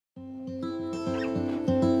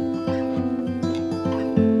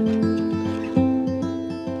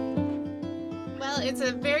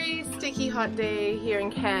hot day here in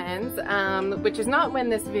Cairns, which is not when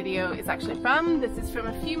this video is actually from. This is from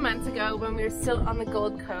a few months ago when we were still on the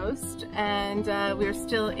Gold Coast, and we were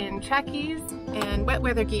still in trackies and wet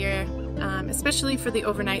weather gear, especially for the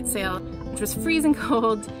overnight sail, which was freezing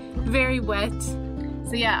cold, very wet.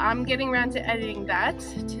 So yeah, I'm getting around to editing that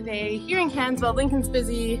today here in Cairns while Lincoln's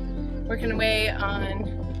busy working away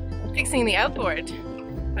on fixing the outboard.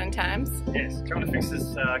 Fun times. Yes, trying to fix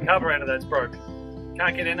this carburetor that's broke.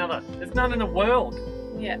 Can't get another. There's none in the world.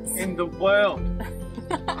 Yes. In the world.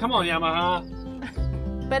 Come on,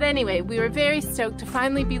 Yamaha. But anyway, we were very stoked to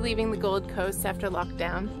finally be leaving the Gold Coast after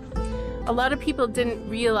lockdown. A lot of people didn't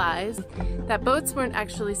realize that boats weren't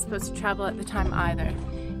actually supposed to travel at the time either.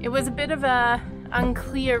 It was a bit of a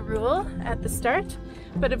unclear rule at the start,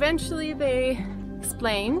 but eventually they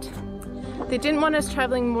explained they didn't want us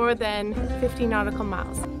traveling more than 50 nautical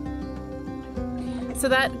miles. So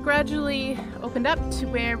that gradually opened up to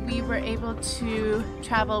where we were able to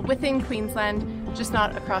travel within Queensland, just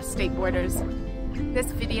not across state borders. This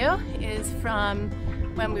video is from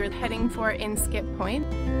when we were heading for Inskip Point.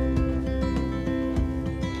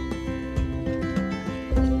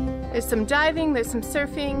 There's some diving, there's some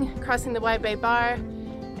surfing, crossing the Wide Bay Bar,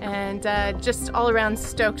 and just all around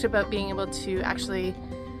stoked about being able to actually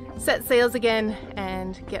set sails again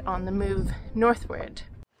and get on the move northward.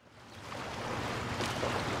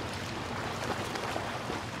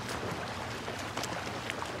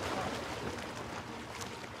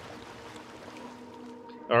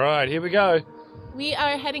 All right, here we go. We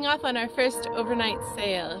are heading off on our first overnight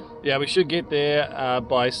sail. Yeah, we should get there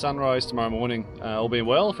by sunrise tomorrow morning, all being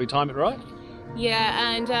well, if we time it right.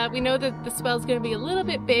 Yeah, and we know that the swell's going to be a little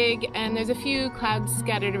bit big, and there's a few clouds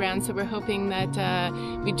scattered around, so we're hoping that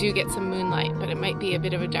we do get some moonlight, but it might be a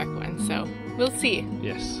bit of a dark one, so we'll see.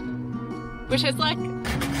 Yes. Wish us luck.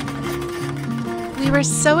 We were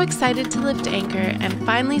so excited to lift anchor and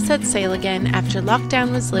finally set sail again after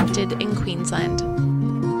lockdown was lifted in Queensland.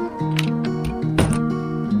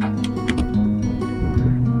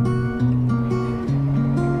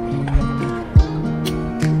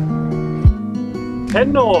 Head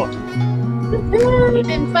north. It's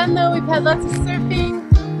been fun though, we've had lots of surfing.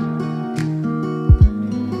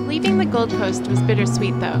 Leaving the Gold Coast was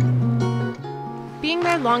bittersweet though. Being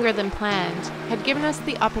there longer than planned had given us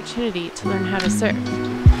the opportunity to learn how to surf.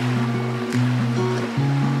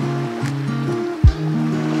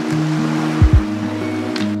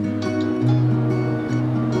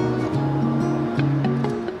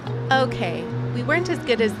 Okay, we weren't as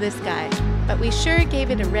good as this guy, but we sure gave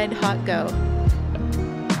it a red-hot go.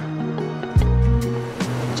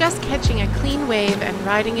 Just catching a clean wave and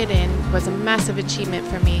riding it in was a massive achievement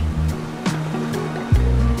for me.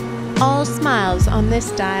 All smiles on this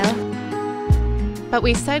dial. But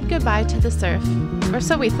we said goodbye to the surf, or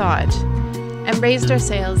so we thought, and raised our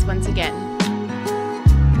sails once again.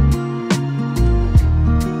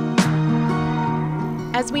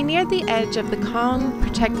 As we neared the edge of the calm,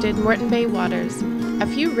 protected Moreton Bay waters, a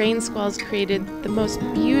few rain squalls created the most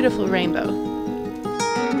beautiful rainbow.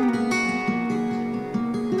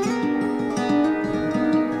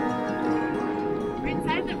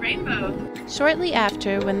 Shortly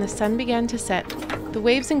after, when the sun began to set, the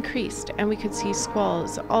waves increased and we could see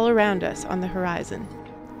squalls all around us on the horizon.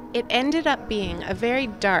 It ended up being a very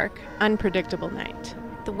dark, unpredictable night.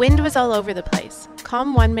 The wind was all over the place,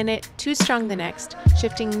 calm one minute, too strong the next,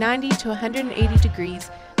 shifting 90 to 180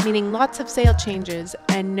 degrees, meaning lots of sail changes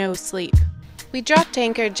and no sleep. We dropped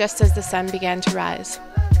anchor just as the sun began to rise.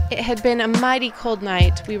 It had been a mighty cold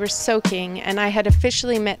night, we were soaking, and I had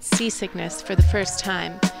officially met seasickness for the first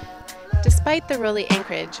time. Despite the rolly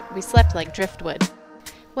anchorage, we slept like driftwood.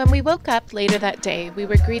 When we woke up later that day, we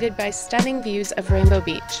were greeted by stunning views of Rainbow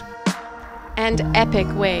Beach and epic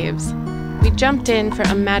waves. We jumped in for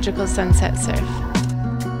a magical sunset surf.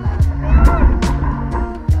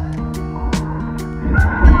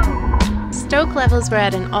 Stoke levels were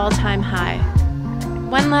at an all-time high.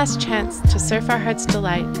 One last chance to surf our heart's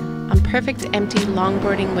delight on perfect empty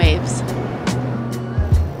longboarding waves.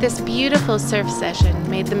 This beautiful surf session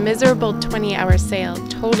made the miserable 20-hour sail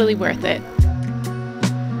totally worth it.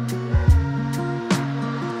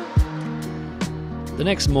 The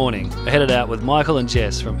next morning, I headed out with Michael and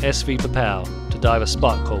Jess from SV Popao to dive a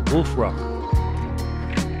spot called Wolf Rock.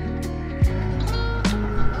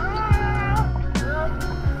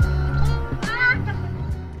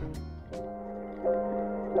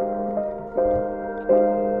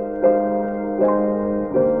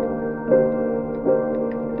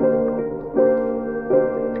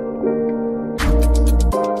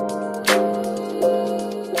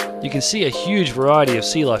 You can see a huge variety of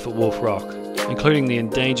sea life at Wolf Rock, including the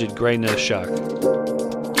endangered grey nurse shark.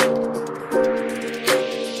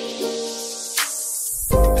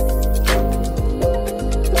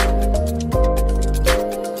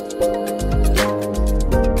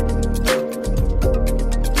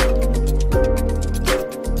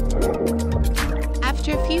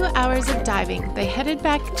 After a few hours of diving, they headed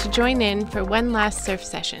back to join in for one last surf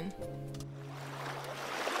session.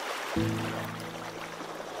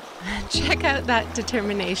 Check out that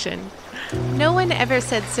determination. No one ever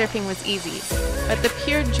said surfing was easy, but the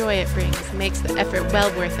pure joy it brings makes the effort well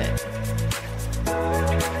worth it.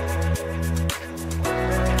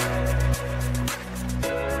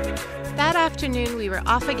 That afternoon we were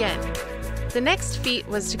off again. The next feat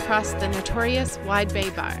was to cross the notorious Wide Bay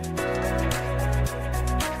Bar.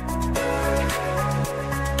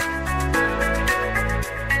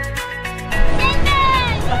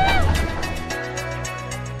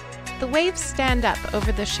 The waves stand up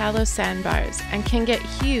over the shallow sandbars and can get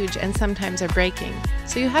huge and sometimes are breaking,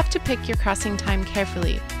 so you have to pick your crossing time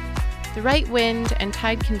carefully. The right wind and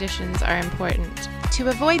tide conditions are important to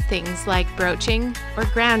avoid things like broaching or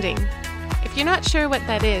grounding. If you're not sure what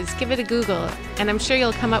that is, give it a Google, and I'm sure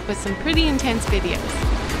you'll come up with some pretty intense videos.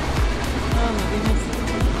 Oh my goodness.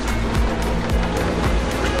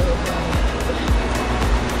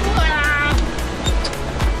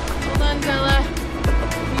 Hold on, Bella.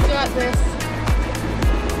 You got this.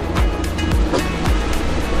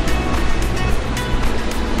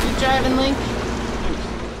 You driving, Link?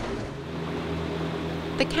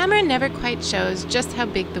 The camera never quite shows just how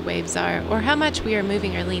big the waves are or how much we are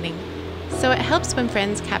moving or leaning, so it helps when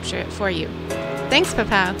friends capture it for you. Thanks,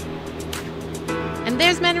 Popao. And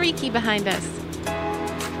there's Manuriki behind us.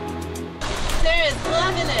 Sarah's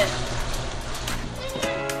loving it.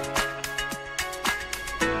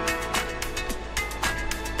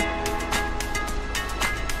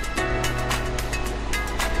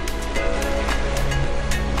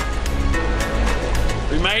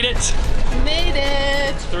 We made it! Made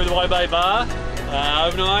it! Through the Wide Bay Bar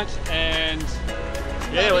overnight, and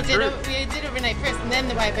yeah, we did overnight first, and then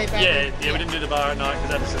the Wide Bay Bar. Yeah, we didn't do the bar at night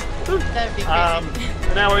because That would be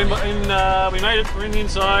crazy. now we made it. We're in the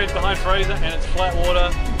inside behind Fraser, and it's flat water.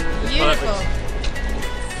 It's Beautiful. perfect.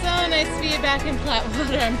 So nice to be back in flat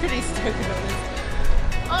water. I'm pretty stoked about this.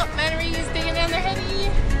 Oh, Manuriki's digging down their heady.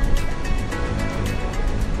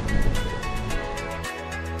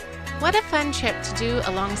 What a fun trip to do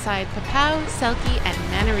alongside Popao, Selkie, and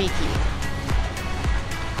Manuriki.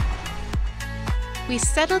 We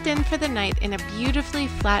settled in for the night in a beautifully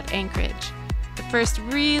flat anchorage, the first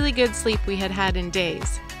really good sleep we had had in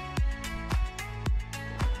days.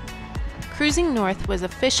 Cruising north was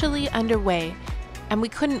officially underway, and we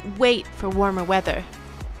couldn't wait for warmer weather.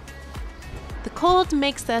 The cold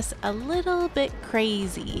makes us a little bit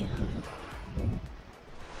crazy.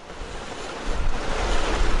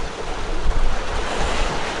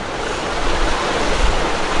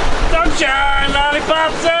 Sunshine,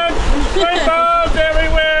 lollipops, and rainbows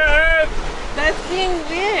everywhere. That's being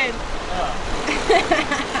weird.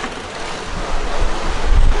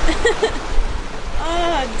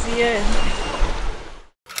 Oh dear.